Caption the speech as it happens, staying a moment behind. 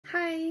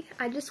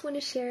I just want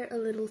to share a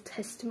little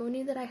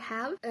testimony that I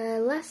have.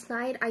 Last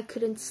night I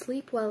couldn't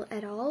sleep well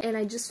at all, and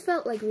I just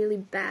felt like really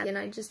bad, and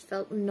I just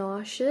felt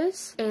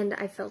nauseous, and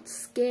I felt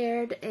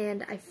scared,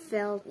 and I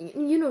felt,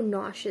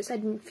 nauseous. I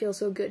didn't feel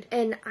so good,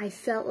 and I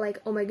felt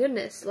like, oh my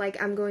goodness,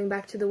 like I'm going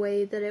back to the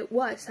way that it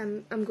was.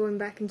 I'm going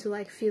back into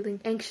like feeling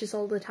anxious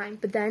all the time.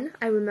 But then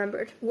I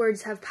remembered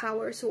words have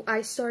power, so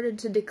I started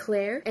to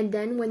declare, and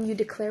then when you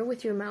declare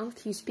with your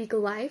mouth, you speak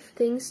alive,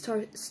 things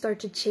start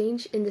to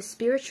change in the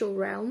spiritual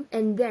realm,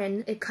 and then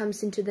it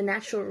comes into the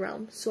natural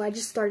realm. So I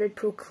just started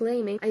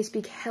proclaiming, I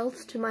speak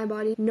health to my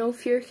body, no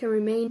fear can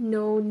remain,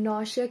 no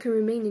nausea can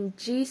remain in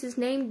Jesus'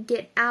 name,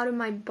 get out of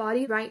my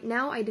body right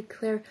now. I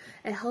declare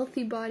a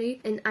healthy body,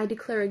 and I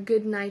declare a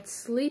good night's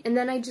sleep. And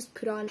then I just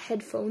put on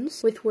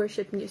headphones with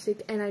worship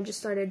music, and I just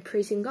started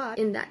praising God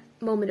in that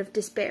moment of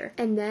despair.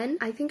 And then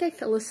I think I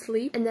fell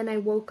asleep, and then I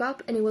woke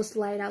up and it was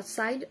light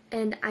outside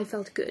and I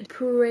felt good.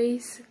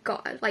 Praise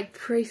God. Like,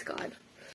 praise God.